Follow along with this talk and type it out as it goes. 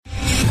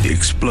the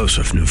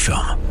explosive new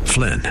film,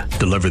 Flynn,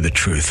 Deliver the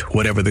Truth,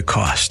 Whatever the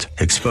Cost,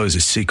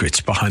 exposes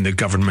secrets behind the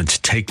government's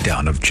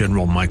takedown of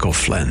General Michael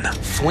Flynn.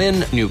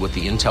 Flynn knew what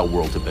the intel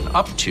world had been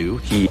up to.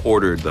 He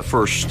ordered the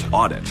first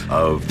audit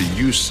of the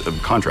use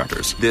of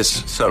contractors.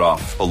 This set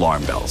off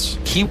alarm bells.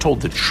 He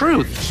told the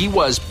truth. He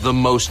was the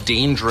most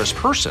dangerous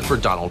person for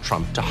Donald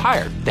Trump to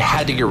hire. They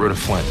had to get rid of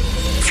Flynn.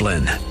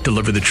 Flynn,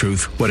 Deliver the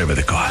Truth, Whatever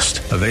the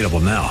Cost. Available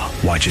now.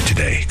 Watch it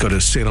today. Go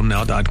to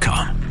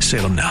salemnow.com.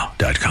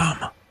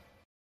 salemnow.com.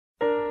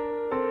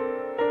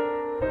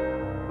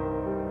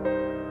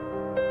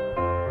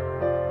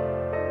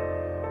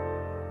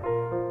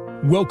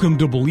 Welcome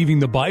to Believing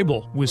the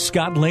Bible with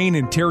Scott Lane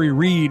and Terry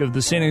Reed of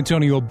the San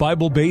Antonio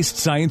Bible-Based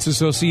Science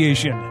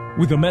Association,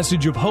 with a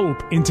message of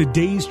hope in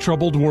today's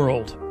troubled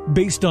world,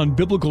 based on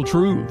biblical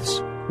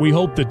truths. We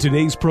hope that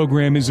today's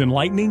program is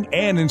enlightening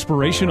and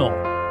inspirational.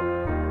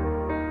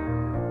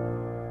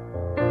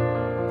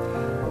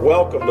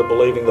 Welcome to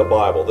Believing the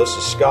Bible. This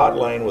is Scott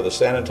Lane with the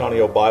San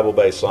Antonio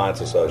Bible-Based Science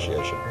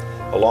Association,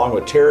 along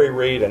with Terry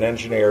Reed and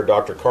engineer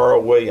Dr.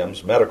 Carl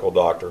Williams, medical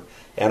doctor,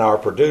 and our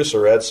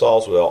producer Ed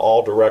Salzwell,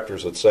 all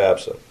directors at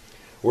SABSA.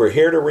 We're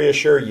here to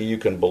reassure you you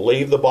can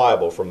believe the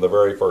Bible from the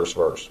very first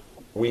verse.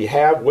 We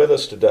have with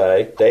us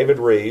today David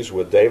Reeves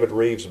with David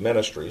Reeves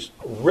Ministries.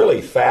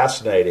 Really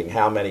fascinating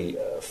how many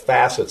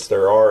facets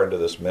there are into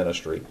this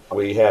ministry.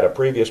 We had a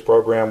previous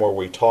program where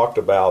we talked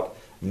about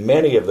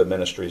many of the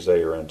ministries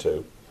they are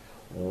into.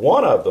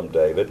 One of them,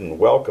 David, and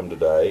welcome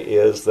today,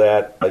 is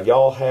that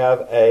y'all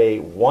have a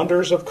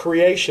Wonders of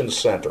Creation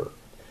Center.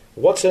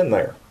 What's in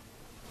there?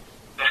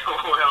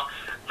 Well,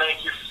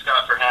 thank you,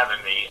 Scott, for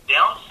having me.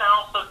 Down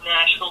south of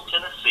Nashville,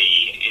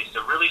 Tennessee, is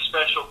a really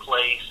special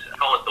place. I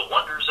call it the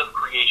Wonders of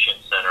Creation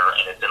Center,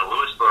 and it's in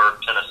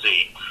Lewisburg,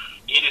 Tennessee.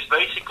 It is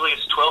basically a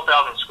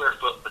 12,000 square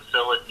foot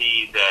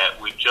facility that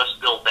we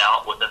just built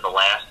out within the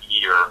last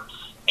year.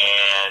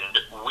 And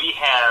we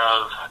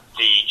have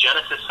the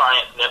Genesis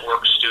Science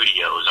Network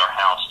studios are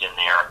housed in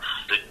there.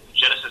 The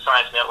Genesis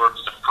Science Network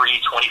is a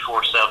free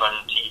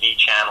 24/7 TV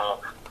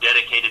channel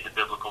dedicated to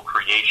biblical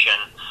creation.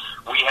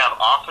 We have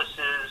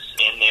offices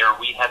in there.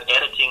 We have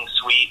editing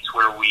suites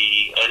where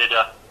we edit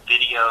up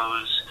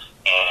videos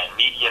and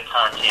media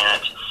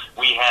content.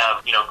 We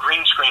have,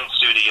 green screen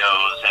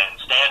studios and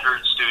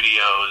standard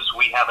studios.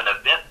 We have an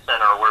event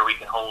center where we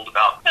can hold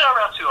about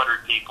around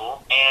 200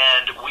 people.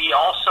 And we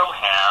also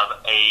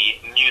have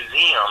a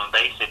museum,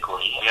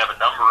 basically. We have a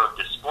number of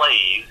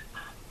displays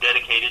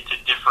dedicated to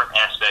different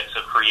aspects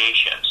of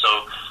creation.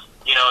 So,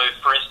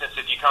 for instance,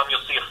 if you come,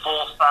 you'll see a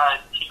full-size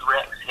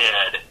T-Rex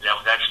head that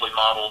was actually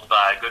modeled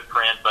by a good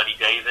friend, Buddy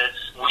Davis.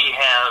 We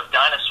have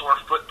dinosaur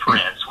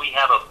footprints. We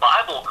have a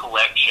Bible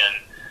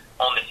collection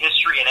on the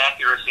history and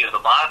accuracy of the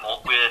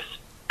Bible with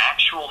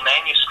actual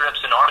manuscripts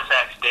and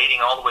artifacts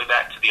dating all the way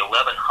back to the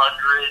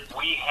 1100s.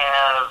 We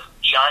have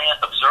giant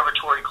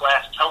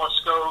observatory-class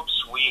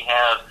telescopes. We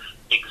have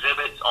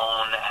exhibits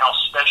on how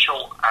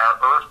special our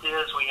Earth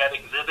is. We have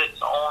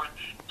exhibits on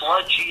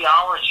flood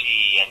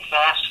geology and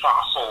fast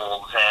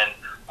fossils and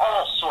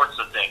all sorts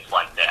of things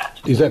like that.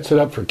 Is that set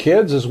up for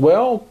kids as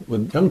well?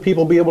 Would young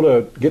people be able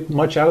to get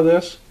much out of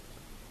this?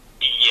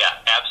 Yeah,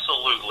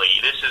 absolutely.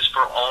 This is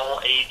for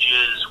all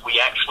ages. We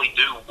actually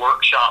do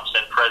workshops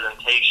and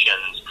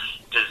presentations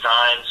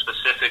designed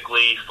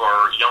specifically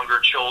for younger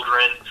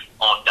children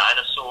on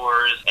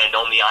dinosaurs and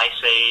on the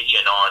Ice Age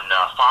and on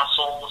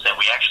fossils. And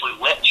we actually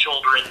let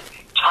children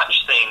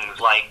touch things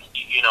like,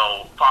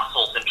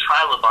 fossils and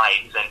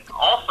trilobites. And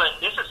often,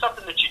 this is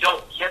something that you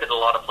don't get at a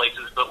lot of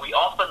places, but we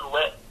often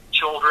let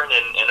children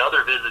and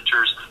other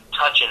visitors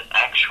touch an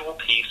actual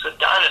piece of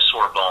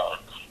dinosaur bone.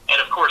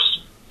 And of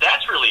course,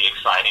 that's really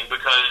exciting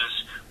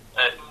because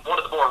one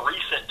of the more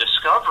recent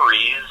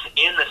discoveries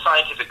in the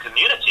scientific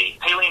community,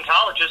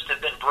 paleontologists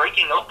have been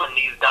breaking open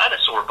these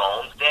dinosaur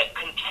bones that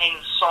contain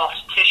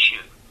soft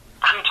tissue.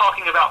 I'm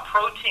talking about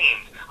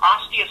proteins,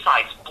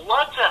 osteocytes,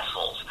 blood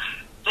vessels,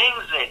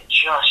 things that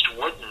just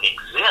wouldn't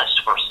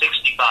exist for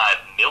 65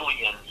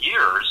 million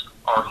years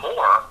or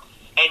more,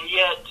 and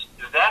yet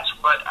that's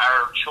what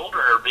our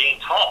children are being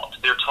taught.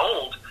 They're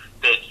told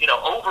that,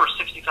 over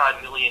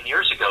 65 million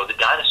years ago, the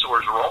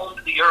dinosaurs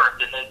roamed the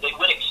earth and then they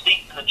went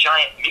extinct in a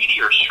giant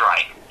meteor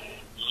strike.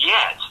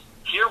 Yet,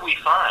 here we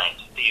find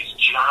these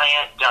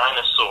giant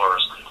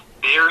dinosaurs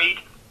buried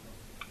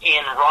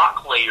in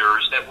rock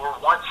layers that were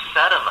once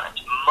sediment,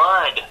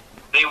 mud.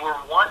 They were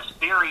once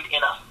buried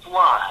in a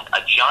flood,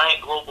 a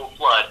giant global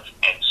flood,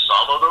 and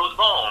some of those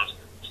bones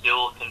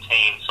still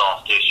contain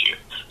soft tissue.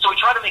 So we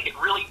try to make it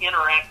really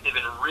interactive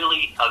and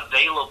really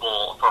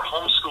available for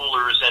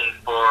homeschoolers and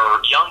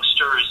for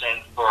youngsters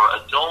and for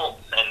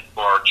adults and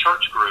for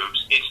church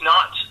groups. It's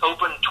not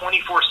open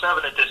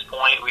 24/7 at this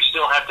point. We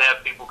still have to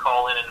have people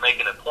call in and make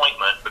an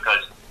appointment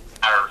because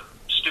our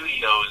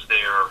studios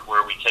there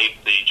where we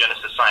tape the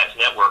Genesis Science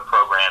Network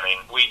programming,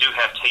 we do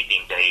have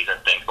taping days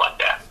and things like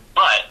that.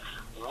 But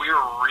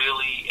we're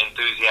really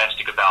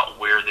enthusiastic about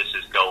where this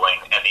is going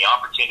and the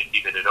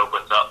opportunity that it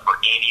opens up for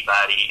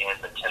anybody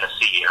in the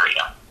Tennessee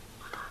area.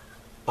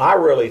 I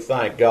really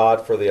thank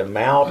God for the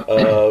amount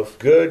of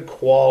good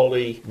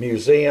quality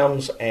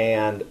museums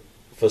and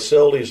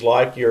facilities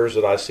like yours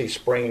that I see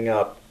springing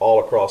up all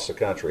across the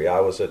country.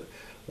 I was at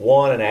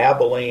one in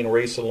Abilene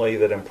recently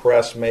that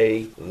impressed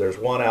me. There's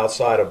one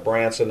outside of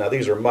Branson. Now,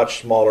 these are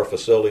much smaller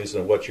facilities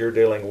than what you're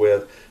dealing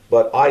with,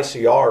 but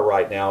ICR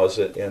right now is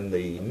in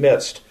the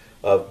midst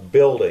of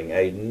building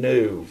a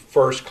new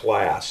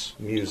first-class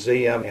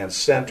museum and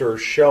center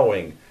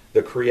showing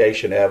the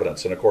creation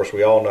evidence. And, of course,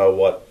 we all know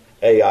what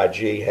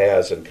AIG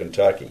has in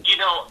Kentucky. You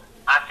know,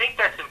 I think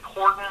that's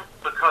important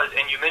because,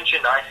 and you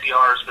mentioned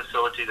ICR's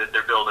facility that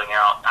they're building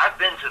out. I've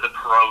been to the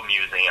Perot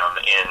Museum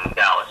in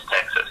Dallas,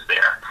 Texas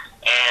there,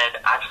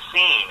 and I've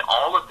seen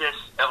all of this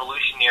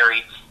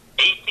evolutionary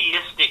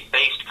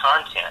atheistic-based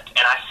content,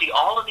 and I see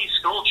all of these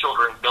school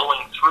children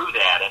going through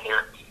that, and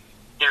they're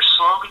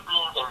slowly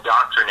being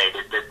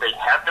indoctrinated that they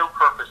have no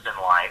purpose in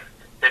life,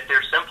 that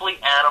they're simply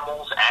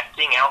animals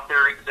acting out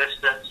their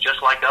existence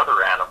just like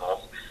other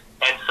animals.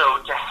 And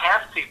so to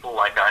have people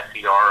like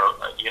ICR,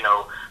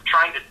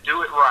 trying to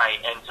do it right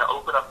and to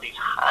open up these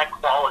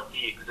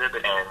high-quality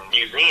exhibit and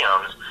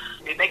museums,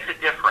 it makes a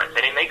difference.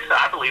 And it makes,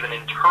 I believe, an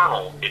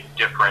internal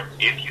difference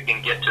if you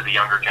can get to the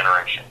younger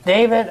generation.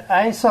 David,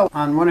 I saw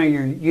on one of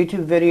your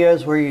YouTube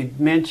videos where you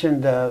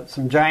mentioned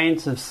some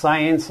giants of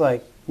science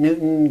like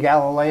Newton,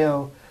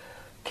 Galileo,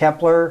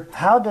 Kepler.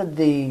 How did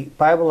the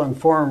Bible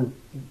inform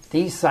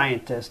these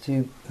scientists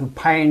who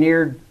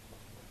pioneered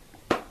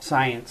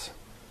science?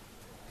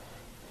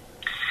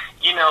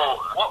 You know,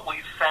 what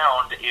we've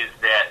found is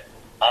that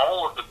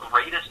all of the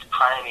greatest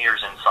pioneers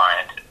in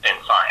science,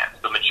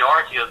 the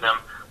majority of them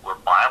were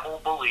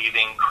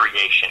Bible-believing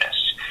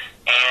creationists.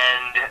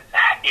 And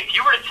if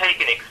you were to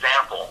take an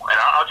example, and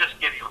I'll just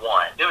give you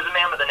one, there was a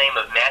man by the name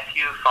of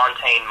Matthew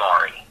Fontaine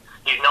Maury.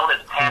 He's known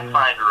as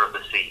Pathfinder of the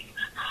Seas.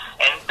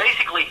 And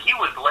basically, he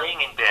was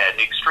laying in bed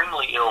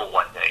extremely ill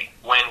one day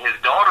when his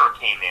daughter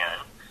came in.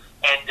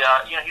 And,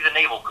 he's a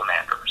naval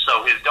commander.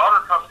 So his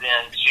daughter comes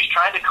in. She's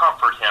trying to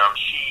comfort him.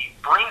 She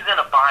brings in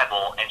a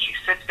Bible, and she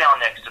sits down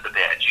next to the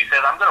bed. She says,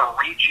 I'm going to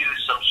read you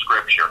some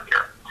scripture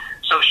here.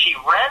 So she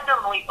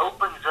randomly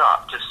opens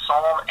up to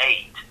Psalm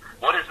 8.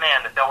 What is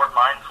man that thou art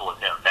mindful of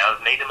him? Thou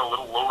hast made him a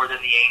little lower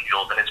than the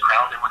angels and hast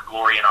crowned him with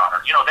glory and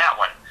honor. You know, that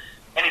one.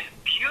 And it's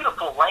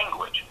beautiful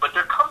language. But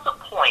there comes a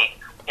point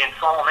in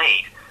Psalm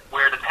 8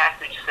 where the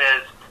passage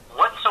says,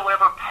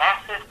 whatsoever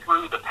passeth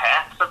through the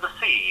paths of the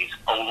seas,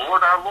 O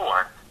Lord our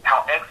Lord,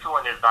 how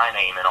excellent is thy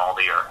name in all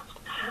the earth.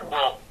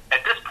 Well,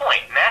 at this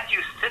point, Matthew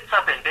sits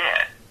up in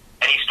bed,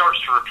 and he starts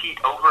to repeat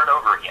over and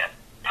over again,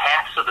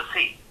 paths of the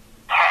sea,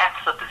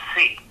 paths of the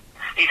sea.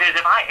 He says,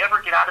 if I ever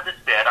get out of this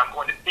bed, I'm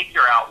going to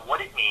figure out what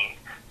it means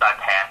by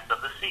paths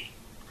of the sea.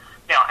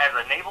 Now, as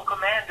a naval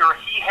commander,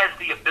 he has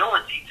the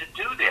ability to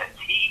do this.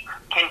 He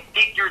can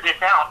figure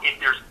this out if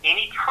there's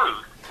any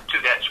truth to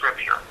that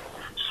scripture.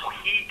 So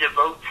he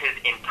devotes his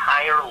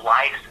entire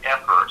life's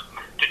effort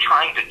to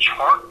trying to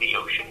chart the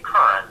ocean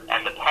current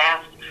and the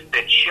paths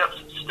that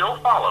ships still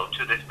follow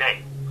to this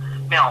day.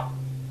 Now,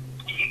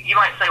 you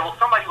might say, well,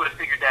 somebody would have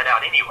figured that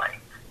out anyway.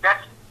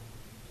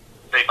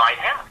 They might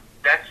have.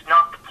 That's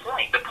not the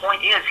point. The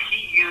point is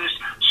he used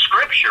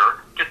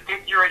Scripture to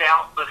figure it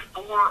out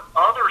before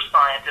other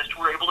scientists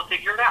were able to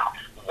figure it out.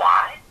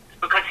 Why?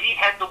 Because he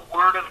had the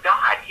Word of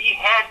God. He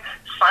had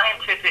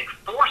scientific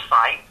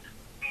foresight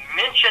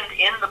mentioned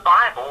in the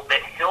Bible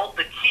that held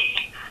the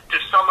key to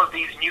some of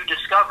these new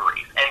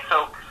discoveries. And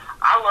so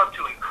I love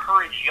to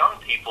encourage young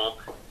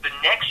people, the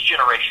next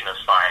generation of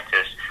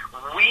scientists,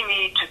 we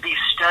need to be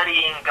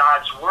studying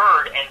God's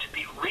Word and to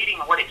be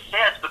reading what it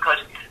says, because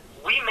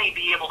we may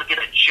be able to get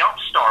a jump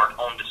start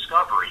on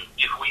discovery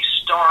if we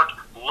start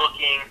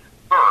looking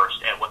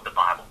first at what the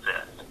Bible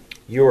says.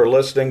 You are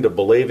listening to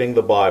Believing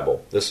the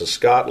Bible. This is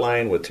Scott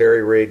Lane with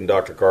Terry Reed and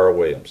Dr. Carl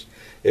Williams.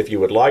 If you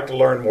would like to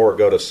learn more,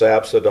 go to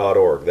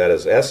sabsa.org. That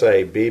is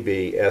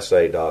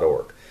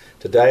SABBSA.org.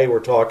 Today we're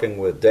talking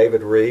with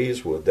David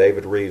Rees with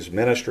David Rees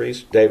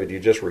Ministries. David, you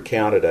just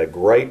recounted a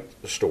great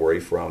story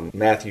from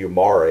Matthew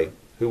Maury,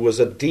 who was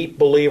a deep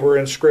believer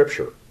in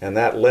Scripture, and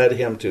that led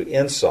him to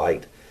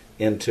insight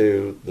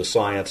into the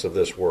science of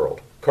this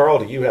world. Carl,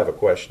 do you have a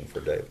question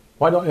for David?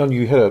 Why don't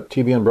you had a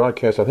TBN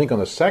broadcast, I think on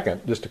the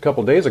 2nd, just a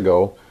couple days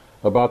ago,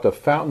 about the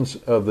fountains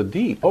of the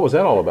deep. What was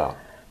that all about?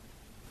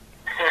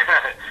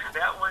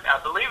 That one, I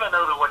believe I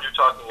know the one you're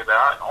talking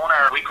about. On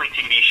our weekly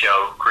TV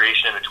show,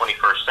 Creation in the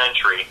 21st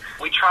Century,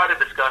 we try to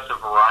discuss a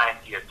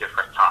variety of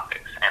different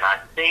topics. And I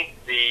think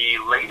the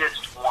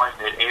latest one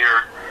that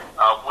aired,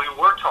 we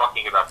were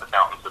talking about the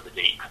fountains of the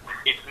deep.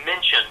 It's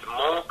mentioned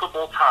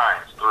multiple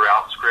times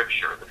throughout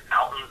Scripture. The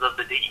fountains of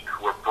the deep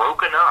were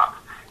broken up,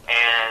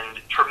 and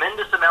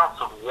tremendous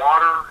amounts of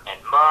water and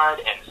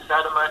mud and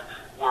sediment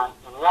were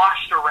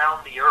washed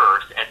around the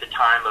earth at the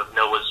time of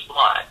Noah's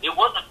flood. It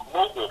was a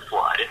global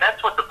flood, and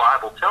that's what the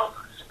Bible tells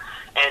us.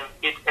 And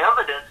it's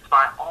evidenced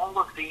by all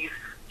of these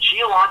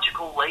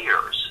geological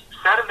layers,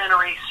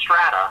 sedimentary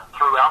strata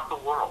throughout the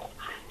world.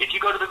 If you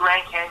go to the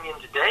Grand Canyon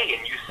today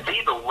and you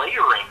see the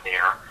layering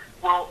there,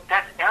 well,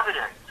 that's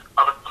evidence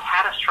of a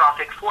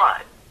catastrophic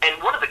flood.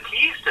 And one of the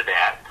keys to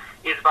that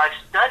is by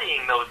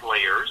studying those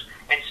layers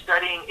and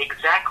studying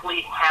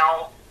exactly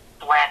how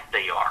flat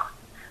they are.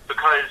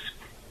 Because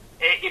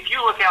if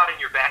you look out in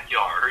your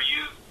backyard or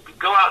you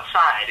go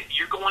outside,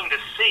 you're going to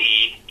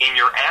see in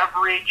your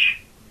average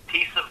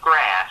piece of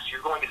grass,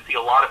 you're going to see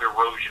a lot of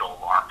erosional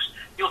marks.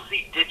 You'll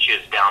see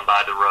ditches down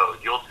by the road.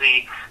 You'll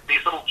see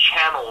these little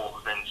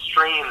channels and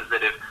streams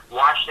that have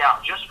washed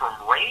out just from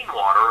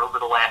rainwater over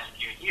the last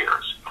few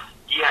years.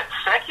 Yet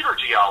secular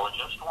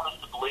geologists want us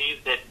to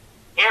believe that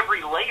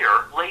every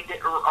layer laid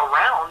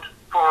around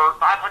for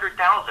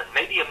 500,000,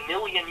 maybe 1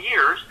 million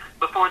years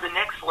before the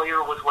next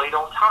layer was laid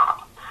on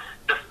top.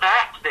 The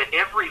fact that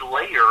every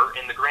layer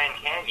in the Grand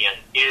Canyon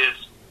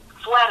is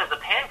flat as a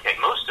pancake,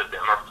 most of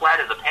them are flat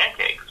as a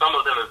pancake. Some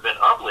of them have been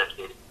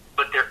uplifted,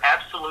 but they're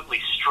absolutely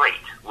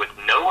straight with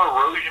no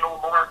erosional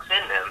marks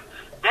in them.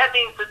 That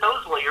means that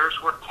those layers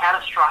were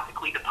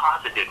catastrophically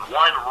deposited,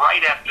 one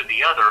right after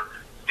the other,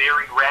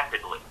 very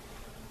rapidly.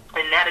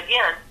 And that,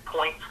 again,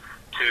 points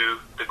to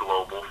the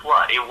global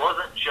flood. It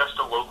wasn't just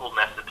a local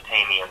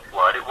Mesopotamian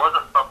flood. It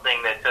wasn't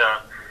something that,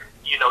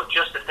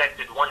 just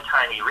affected one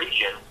tiny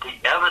region. The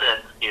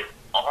evidence is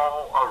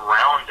all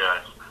around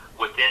us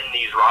within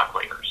these rock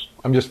layers.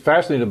 I'm just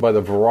fascinated by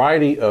the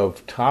variety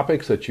of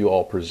topics that you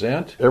all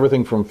present,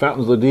 everything from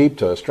fountains of the deep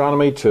to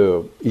astronomy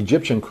to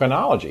Egyptian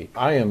chronology.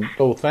 I am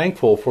so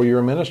thankful for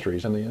your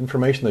ministries and the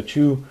information that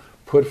you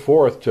put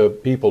forth to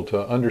people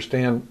to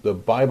understand the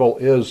Bible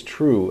is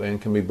true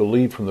and can be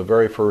believed from the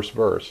very first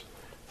verse.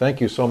 Thank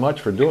you so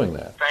much for doing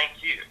that. Thank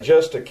you.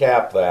 Just to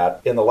cap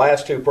that, in the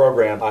last 2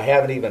 programs, I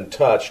haven't even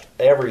touched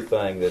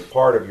everything that's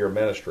part of your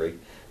ministry.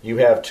 You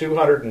have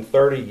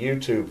 230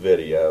 YouTube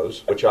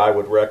videos, which I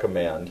would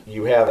recommend.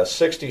 You have a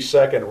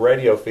 60-second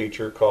radio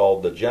feature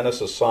called the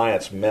Genesis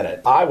Science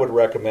Minute. I would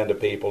recommend to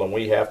people, and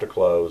we have to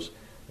close,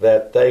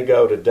 that they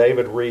go to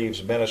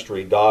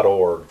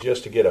davidreevesministry.org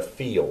just to get a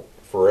feel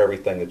for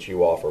everything that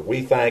you offer.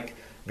 We thank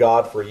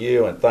God for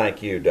you, and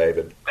thank you,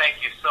 David. Thank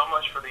you so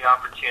much for the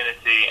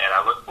opportunity, and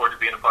I look forward to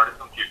being a part of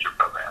some future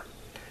programs.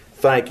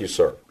 Thank you,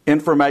 sir.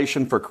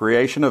 Information for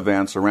creation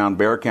events around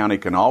Bexar County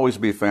can always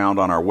be found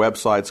on our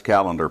website's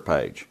calendar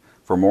page.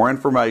 For more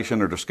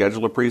information or to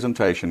schedule a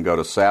presentation, go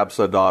to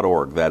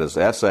sabsa.org, that is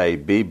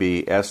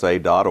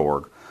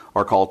sabbsa.org,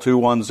 or call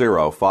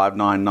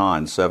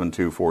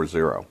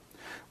 210-599-7240.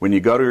 When you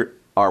go to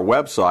our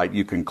website,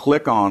 you can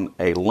click on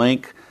a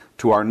link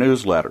to our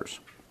newsletters.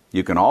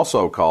 You can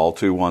also call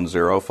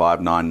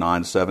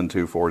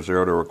 210-599-7240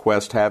 to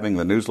request having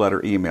the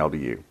newsletter emailed to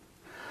you.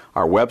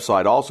 Our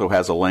website also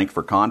has a link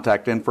for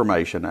contact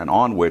information and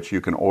on which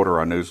you can order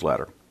our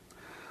newsletter.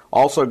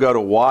 Also go to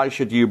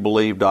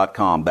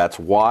whyshouldyoubelieve.com. That's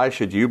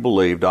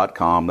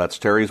whyshouldyoubelieve.com. That's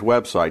Terry's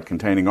website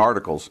containing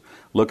articles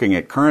looking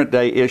at current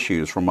day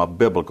issues from a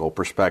biblical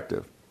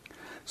perspective.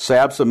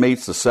 SABSA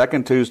meets the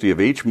second Tuesday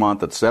of each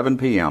month at 7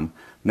 p.m.,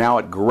 now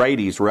at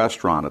Grady's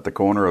Restaurant at the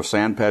corner of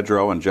San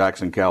Pedro and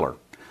Jackson Keller.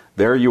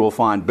 There you will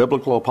find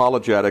biblical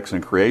apologetics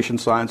and creation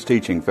science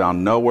teaching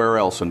found nowhere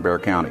else in Bexar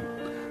County,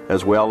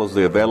 as well as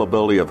the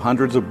availability of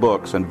hundreds of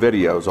books and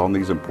videos on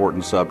these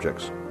important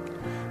subjects.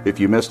 If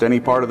you missed any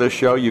part of this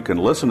show, you can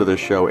listen to this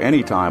show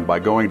anytime by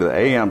going to the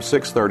AM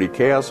 630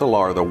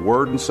 KSLR, the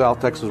Word in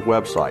South Texas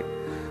website.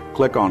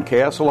 Click on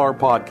KSLR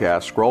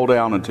Podcast, scroll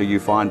down until you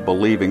find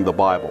Believing the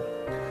Bible.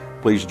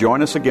 Please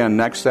join us again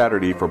next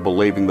Saturday for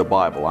Believing the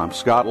Bible. I'm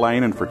Scott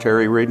Lane, and for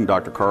Terry Reed and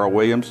Dr. Carl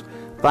Williams,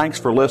 thanks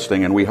for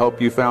listening, and we hope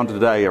you found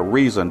today a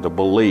reason to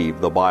believe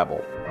the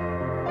Bible.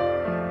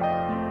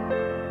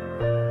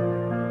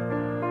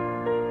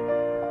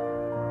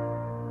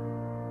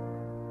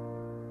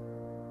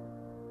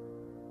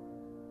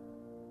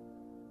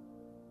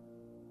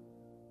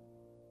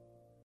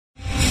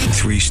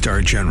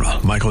 Three-star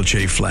General Michael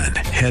J. Flynn,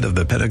 head of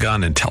the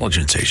Pentagon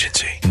Intelligence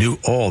Agency, knew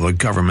all the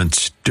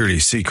government's dirty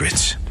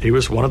secrets. He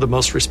was one of the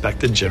most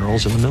respected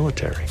generals in the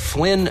military.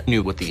 Flynn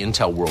knew what the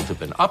intel world had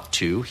been up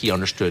to. He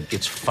understood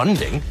its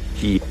funding.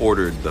 He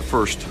ordered the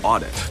first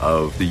audit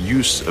of the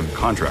use of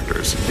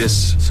contractors.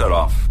 This set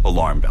off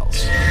alarm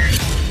bells.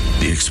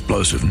 The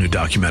explosive new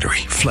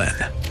documentary, Flynn,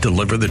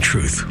 Deliver the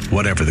Truth,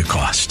 Whatever the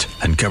Cost,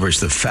 uncovers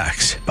the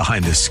facts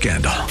behind this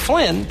scandal.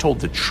 Flynn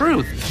told the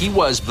truth. He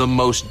was the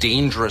most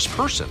dangerous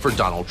person for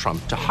Donald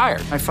Trump to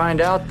hire. I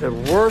find out the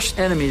worst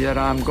enemy that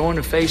I'm going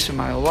to face in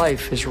my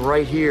life is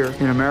right here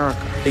in America.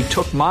 They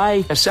took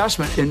my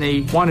assessment and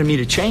they wanted me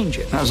to change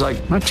it. And I was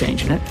like, I'm not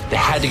changing it. They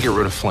had to get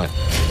rid of Flynn.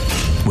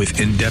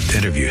 With in-depth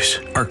interviews,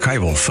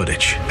 archival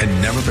footage,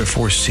 and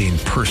never-before-seen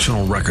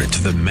personal records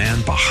of the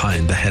man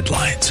behind the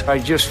headlines. I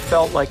just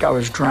felt like I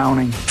was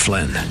drowning.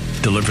 Flynn,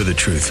 Deliver the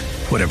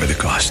Truth, Whatever the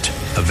Cost.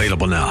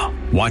 Available now.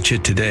 Watch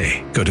it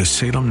today. Go to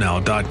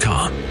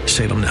salemnow.com.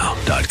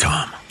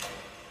 salemnow.com.